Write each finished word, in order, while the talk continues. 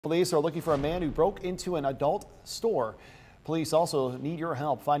Police are looking for a man who broke into an adult store. Police also need your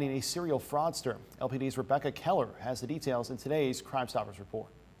help finding a serial fraudster. LPD's Rebecca Keller has the details in today's Crime Stoppers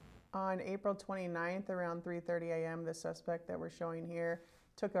report. On April 29th, around 3:30 a.m., the suspect that we're showing here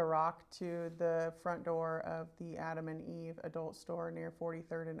took a rock to the front door of the Adam and Eve adult store near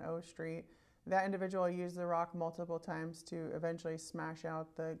 43rd and O Street. That individual used the rock multiple times to eventually smash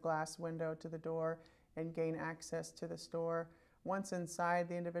out the glass window to the door and gain access to the store. Once inside,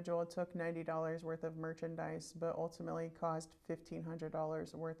 the individual took $90 worth of merchandise, but ultimately caused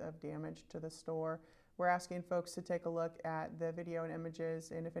 $1,500 worth of damage to the store. We're asking folks to take a look at the video and images,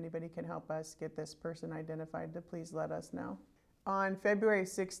 and if anybody can help us get this person identified, to please let us know. On February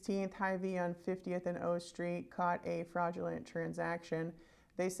 16th, Hy-Vee on 50th and O Street caught a fraudulent transaction.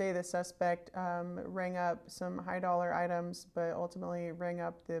 They say the suspect rang up some high dollar items, but ultimately rang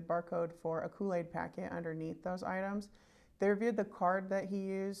up the barcode for a Kool-Aid packet underneath those items. They reviewed the card that he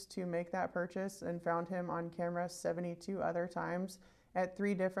used to make that purchase and found him on camera 72 other times at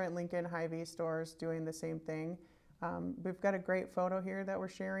 3 different Lincoln Hy-Vee stores doing the same thing. We've got a great photo here that we're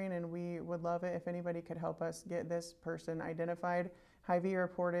sharing, and we would love it if anybody could help us get this person identified. Hy-Vee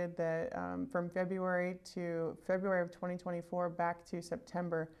reported that from February of 2024 back to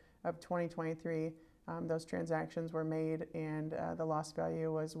September of 2023, those transactions were made, and the loss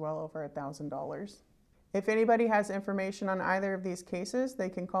value was well over $1,000. If anybody has information on either of these cases, they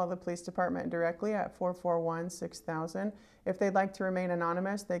can call the police department directly at 441-6000. If they'd like to remain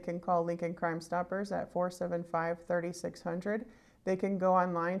anonymous, they can call Lincoln Crime Stoppers at 475-3600. They can go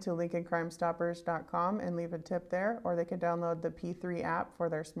online to lincolncrimestoppers.com and leave a tip there, or they can download the P3 app for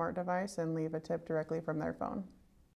their smart device and leave a tip directly from their phone.